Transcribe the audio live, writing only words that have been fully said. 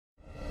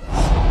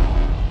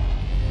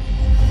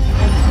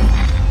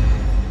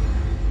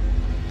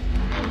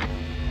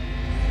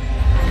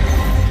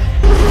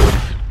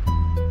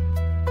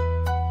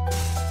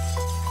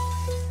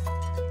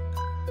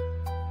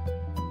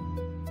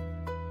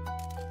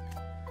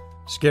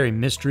Scary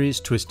Mysteries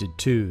Twisted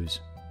Twos,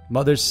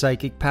 Mother's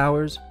Psychic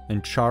Powers,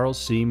 and Charles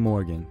C.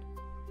 Morgan.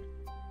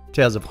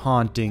 Tales of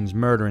hauntings,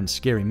 murder, and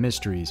scary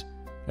mysteries.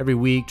 Every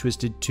week,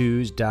 Twisted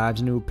Twos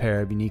dives into a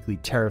pair of uniquely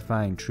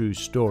terrifying true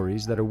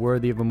stories that are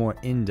worthy of a more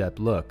in-depth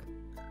look.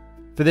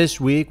 For this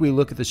week, we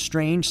look at the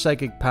strange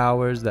psychic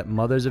powers that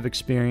mothers have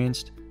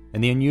experienced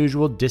and the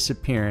unusual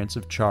disappearance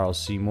of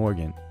Charles C.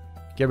 Morgan.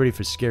 Get ready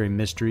for Scary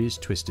Mysteries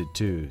Twisted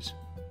Twos.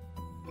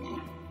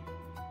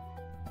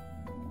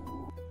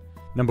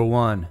 Number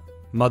 1.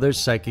 Mother's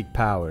Psychic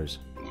Powers.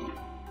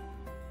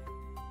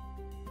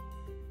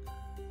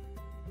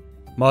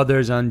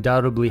 Mothers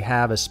undoubtedly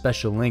have a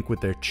special link with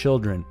their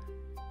children.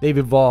 They've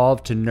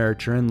evolved to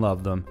nurture and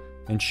love them,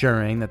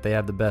 ensuring that they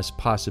have the best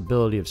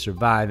possibility of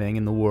surviving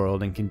in the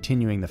world and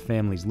continuing the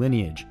family's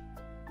lineage.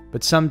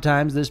 But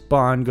sometimes this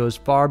bond goes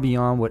far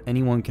beyond what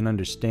anyone can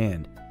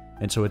understand,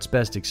 and so it's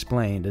best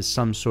explained as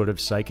some sort of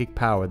psychic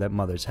power that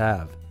mothers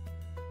have.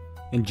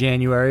 In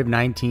January of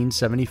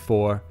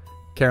 1974,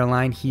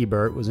 Caroline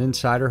Hebert was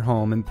inside her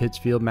home in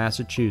Pittsfield,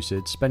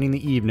 Massachusetts, spending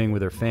the evening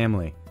with her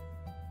family.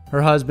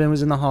 Her husband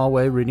was in the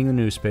hallway reading the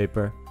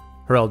newspaper.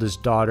 Her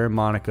eldest daughter,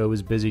 Monica,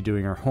 was busy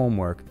doing her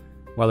homework,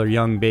 while her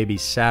young baby,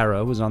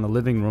 Sarah, was on the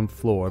living room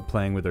floor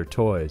playing with her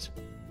toys.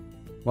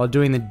 While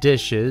doing the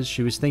dishes,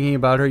 she was thinking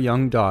about her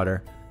young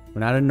daughter,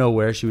 when out of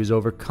nowhere she was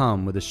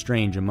overcome with a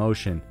strange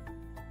emotion.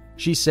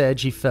 She said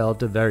she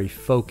felt a very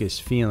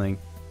focused feeling,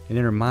 and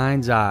in her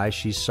mind's eye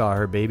she saw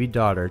her baby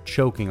daughter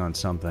choking on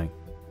something.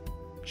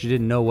 She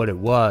didn't know what it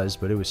was,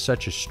 but it was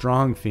such a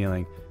strong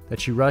feeling that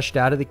she rushed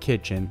out of the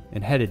kitchen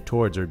and headed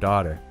towards her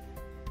daughter.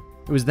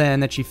 It was then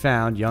that she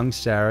found young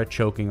Sarah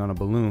choking on a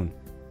balloon.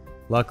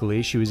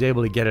 Luckily, she was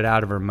able to get it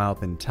out of her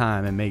mouth in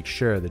time and make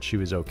sure that she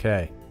was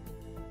okay.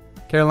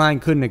 Caroline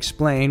couldn't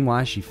explain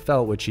why she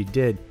felt what she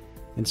did,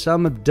 and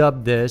some have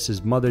dubbed this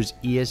as mother's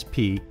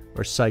ESP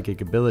or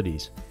psychic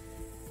abilities.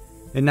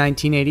 In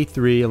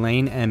 1983,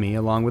 Elaine Emmy,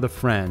 along with a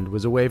friend,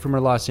 was away from her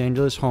Los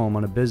Angeles home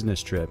on a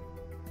business trip.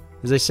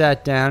 As they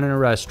sat down in a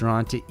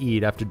restaurant to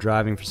eat after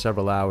driving for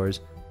several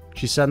hours,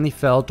 she suddenly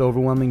felt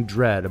overwhelming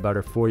dread about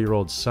her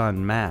 4-year-old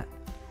son, Matt.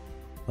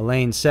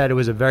 Elaine said it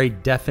was a very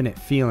definite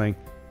feeling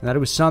and that it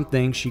was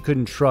something she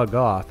couldn't shrug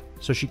off,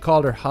 so she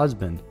called her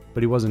husband,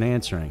 but he wasn't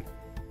answering.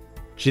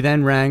 She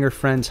then rang her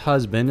friend's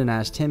husband and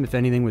asked him if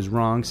anything was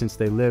wrong since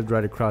they lived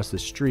right across the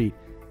street,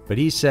 but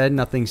he said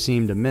nothing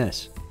seemed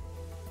amiss.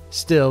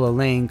 Still,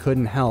 Elaine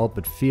couldn't help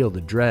but feel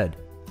the dread.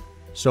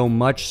 So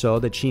much so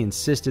that she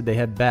insisted they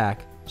head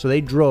back, so they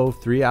drove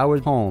 3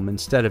 hours home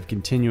instead of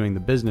continuing the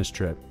business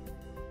trip.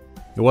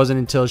 It wasn't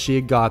until she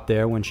had got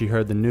there when she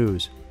heard the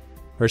news.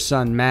 Her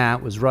son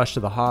Matt was rushed to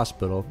the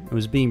hospital and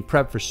was being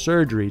prepped for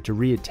surgery to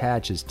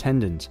reattach his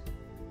tendons.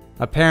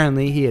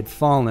 Apparently, he had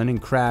fallen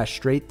and crashed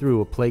straight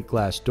through a plate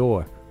glass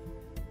door.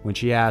 When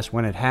she asked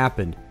when it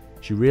happened,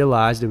 she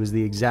realized it was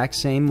the exact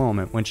same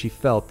moment when she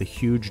felt the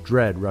huge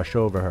dread rush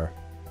over her.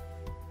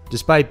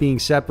 Despite being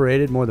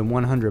separated more than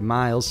 100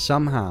 miles,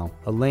 somehow,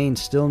 Elaine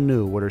still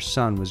knew what her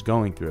son was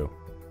going through.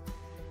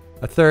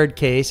 A third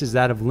case is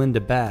that of Linda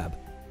Babb.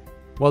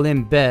 While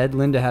in bed,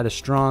 Linda had a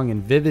strong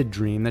and vivid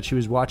dream that she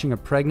was watching a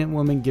pregnant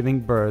woman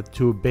giving birth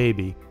to a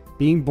baby,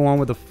 being born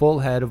with a full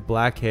head of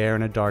black hair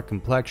and a dark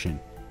complexion.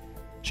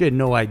 She had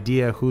no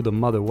idea who the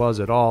mother was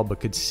at all,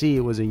 but could see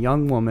it was a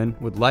young woman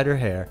with lighter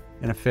hair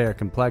and a fair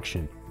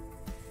complexion.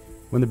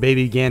 When the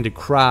baby began to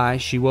cry,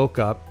 she woke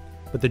up,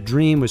 but the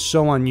dream was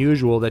so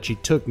unusual that she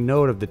took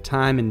note of the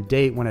time and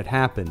date when it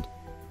happened,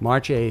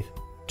 March 8th,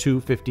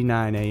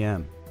 2:59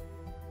 a.m.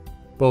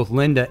 Both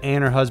Linda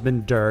and her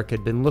husband Dirk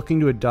had been looking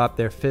to adopt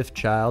their 5th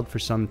child for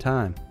some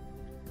time.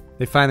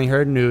 They finally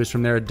heard news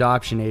from their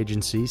adoption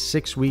agency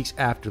 6 weeks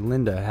after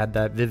Linda had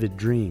that vivid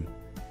dream.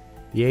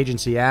 The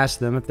agency asked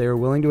them if they were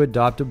willing to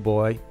adopt a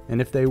boy, and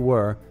if they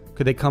were,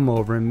 could they come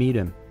over and meet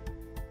him.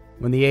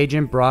 When the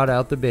agent brought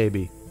out the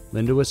baby,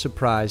 Linda was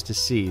surprised to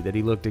see that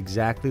he looked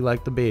exactly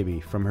like the baby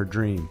from her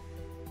dream.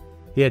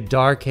 He had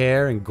dark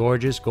hair and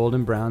gorgeous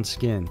golden brown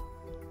skin.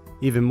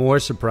 Even more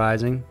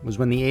surprising was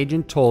when the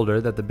agent told her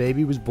that the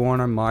baby was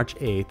born on March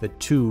 8th at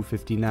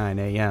 2:59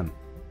 a.m.,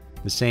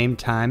 the same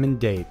time and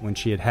date when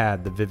she had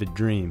had the vivid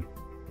dream.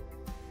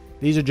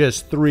 These are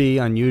just 3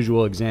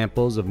 unusual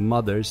examples of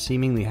mothers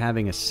seemingly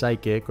having a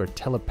psychic or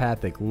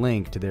telepathic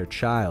link to their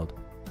child.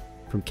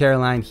 From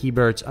Caroline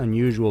Hebert's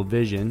unusual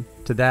vision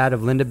to that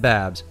of Linda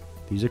Babb's,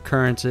 these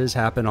occurrences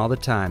happen all the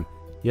time,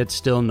 yet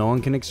still no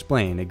one can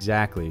explain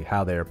exactly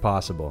how they are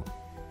possible.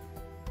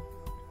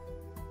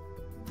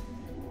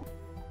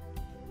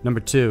 Number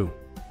 2.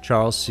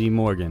 Charles C.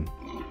 Morgan.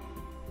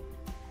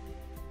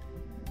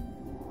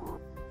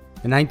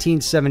 In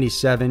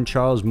 1977,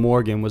 Charles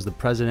Morgan was the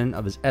president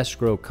of his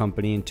escrow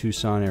company in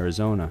Tucson,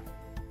 Arizona.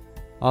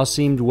 All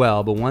seemed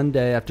well, but one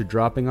day after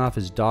dropping off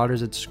his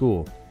daughters at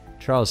school,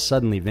 Charles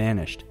suddenly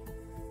vanished.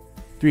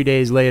 3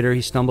 days later,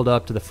 he stumbled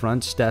up to the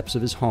front steps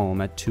of his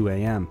home at 2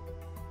 a.m.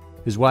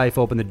 His wife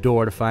opened the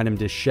door to find him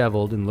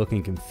disheveled and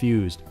looking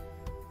confused.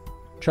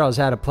 Charles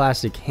had a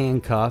plastic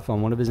handcuff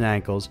on one of his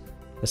ankles,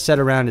 a set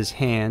around his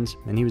hands,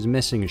 and he was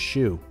missing a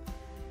shoe.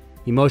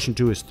 He motioned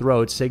to his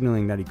throat,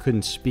 signaling that he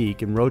couldn't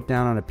speak, and wrote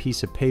down on a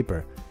piece of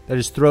paper that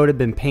his throat had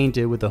been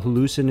painted with a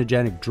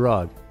hallucinogenic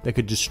drug that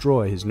could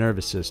destroy his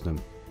nervous system.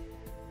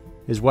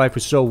 His wife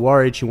was so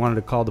worried she wanted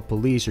to call the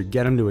police or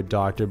get him to a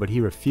doctor, but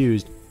he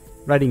refused,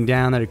 writing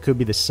down that it could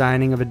be the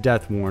signing of a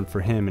death warrant for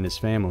him and his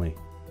family.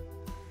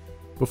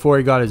 Before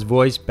he got his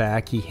voice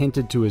back, he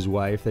hinted to his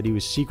wife that he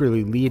was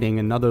secretly leading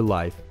another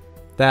life,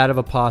 that of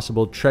a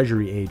possible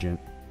Treasury agent.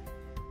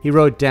 He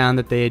wrote down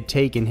that they had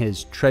taken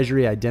his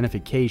Treasury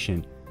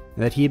identification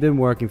and that he had been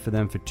working for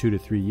them for 2 to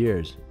 3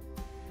 years.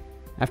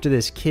 After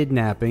this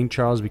kidnapping,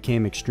 Charles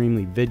became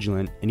extremely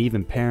vigilant and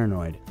even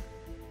paranoid.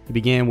 He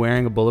began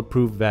wearing a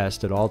bulletproof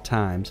vest at all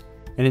times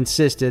and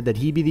insisted that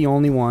he be the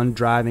only one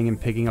driving and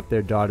picking up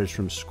their daughters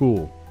from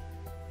school.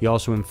 He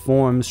also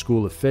informed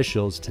school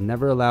officials to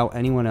never allow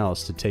anyone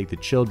else to take the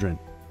children.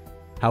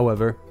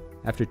 However,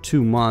 after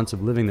 2 months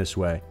of living this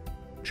way,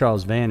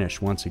 Charles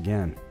vanished once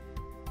again.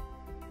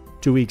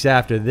 2 weeks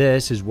after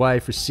this, his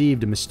wife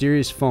received a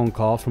mysterious phone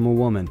call from a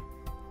woman.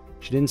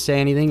 She didn't say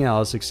anything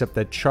else except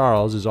that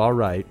Charles is all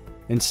right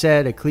and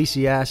said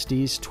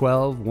Ecclesiastes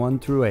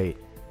 12:1-8,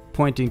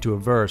 pointing to a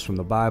verse from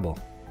the Bible.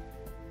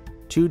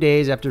 2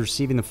 days after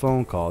receiving the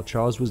phone call,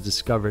 Charles was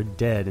discovered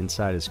dead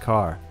inside his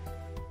car.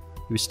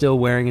 He was still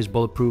wearing his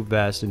bulletproof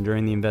vest, and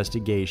during the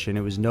investigation,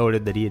 it was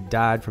noted that he had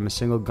died from a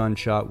single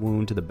gunshot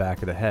wound to the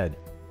back of the head.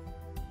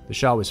 The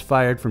shot was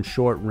fired from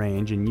short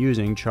range and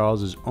using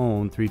Charles's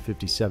own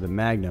 .357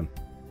 Magnum.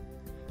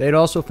 They had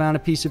also found a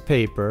piece of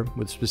paper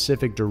with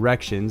specific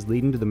directions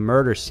leading to the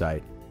murder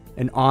site,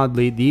 and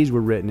oddly, these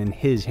were written in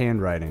his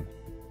handwriting.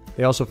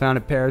 They also found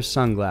a pair of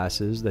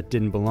sunglasses that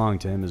didn't belong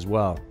to him as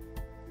well.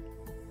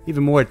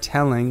 Even more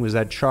telling was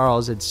that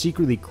Charles had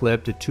secretly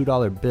clipped a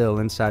 $2 bill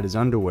inside his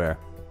underwear.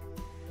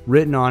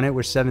 Written on it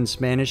were 7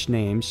 Spanish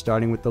names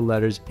starting with the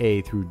letters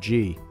A through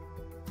G.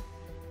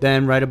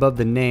 Then, right above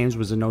the names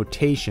was a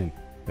notation,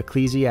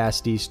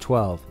 Ecclesiastes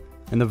 12,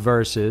 and the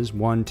verses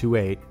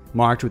 1-8,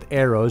 marked with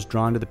arrows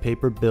drawn to the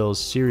paper bill's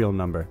serial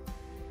number.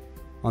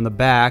 On the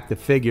back, the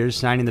figures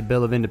signing the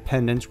Bill of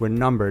Independence were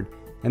numbered,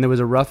 and there was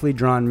a roughly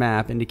drawn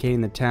map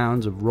indicating the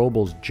towns of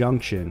Robles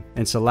Junction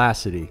and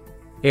Salacity,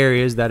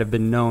 areas that have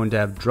been known to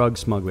have drug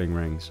smuggling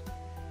rings.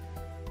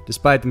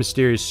 Despite the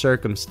mysterious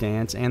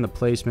circumstance and the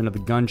placement of the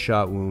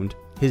gunshot wound,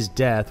 his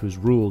death was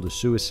ruled a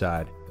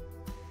suicide.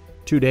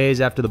 2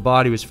 days after the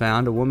body was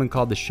found, a woman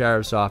called the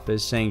sheriff's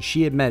office saying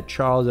she had met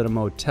Charles at a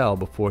motel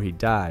before he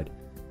died.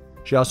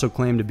 She also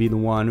claimed to be the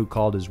one who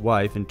called his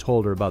wife and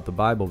told her about the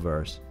Bible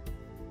verse.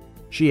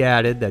 She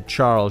added that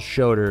Charles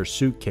showed her a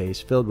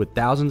suitcase filled with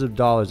thousands of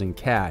dollars in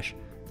cash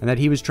and that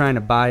he was trying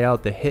to buy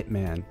out the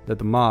hitman that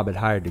the mob had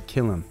hired to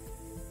kill him.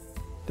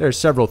 There are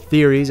several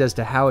theories as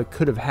to how it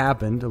could have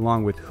happened,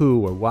 along with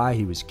who or why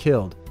he was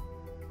killed.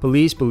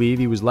 Police believe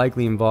he was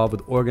likely involved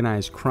with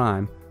organized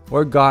crime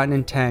or gotten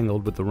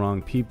entangled with the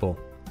wrong people.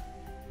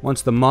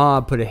 Once the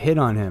mob put a hit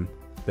on him,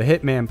 the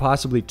hitman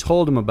possibly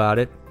told him about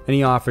it and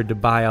he offered to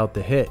buy out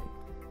the hit.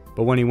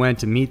 But when he went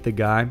to meet the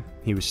guy,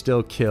 he was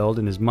still killed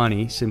and his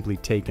money simply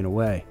taken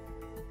away.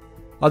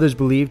 Others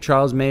believe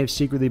Charles may have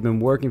secretly been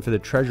working for the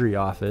Treasury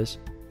office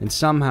and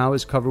somehow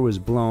his cover was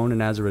blown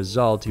and as a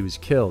result he was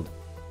killed.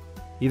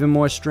 Even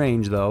more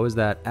strange, though, is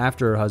that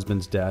after her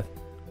husband's death,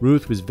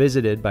 Ruth was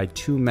visited by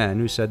 2 men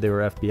who said they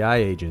were FBI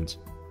agents.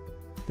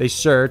 They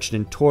searched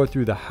and tore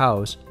through the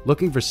house,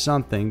 looking for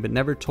something, but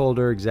never told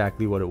her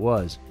exactly what it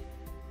was.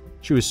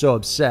 She was so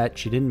upset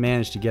she didn't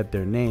manage to get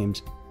their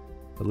names,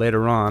 but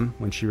later on,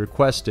 when she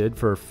requested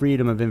for a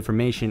Freedom of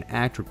Information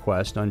Act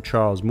request on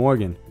Charles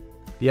Morgan,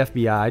 the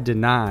FBI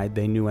denied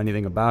they knew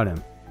anything about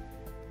him.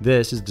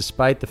 This is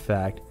despite the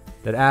fact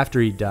that after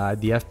he died,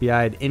 the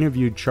FBI had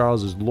interviewed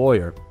Charles's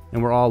lawyer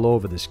and were all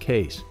over this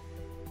case.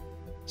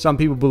 Some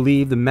people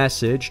believe the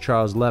message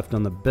Charles left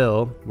on the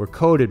bill were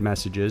coded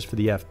messages for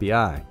the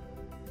FBI.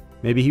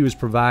 Maybe he was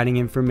providing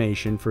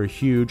information for a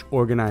huge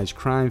organized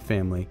crime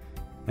family,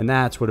 and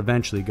that's what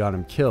eventually got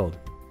him killed.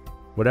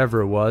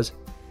 Whatever it was,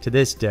 to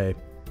this day,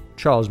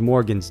 Charles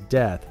Morgan's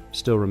death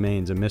still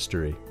remains a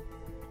mystery.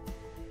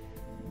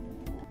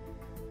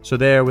 So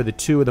there were the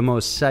 2 of the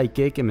most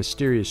psychic and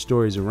mysterious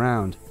stories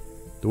around.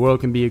 The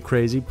world can be a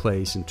crazy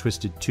place, and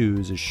Twisted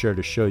Twos is sure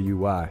to show you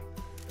why.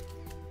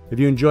 If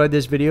you enjoyed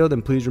this video,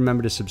 then please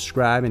remember to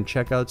subscribe and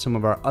check out some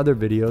of our other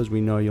videos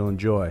we know you'll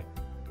enjoy.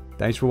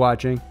 Thanks for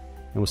watching,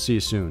 and we'll see you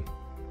soon.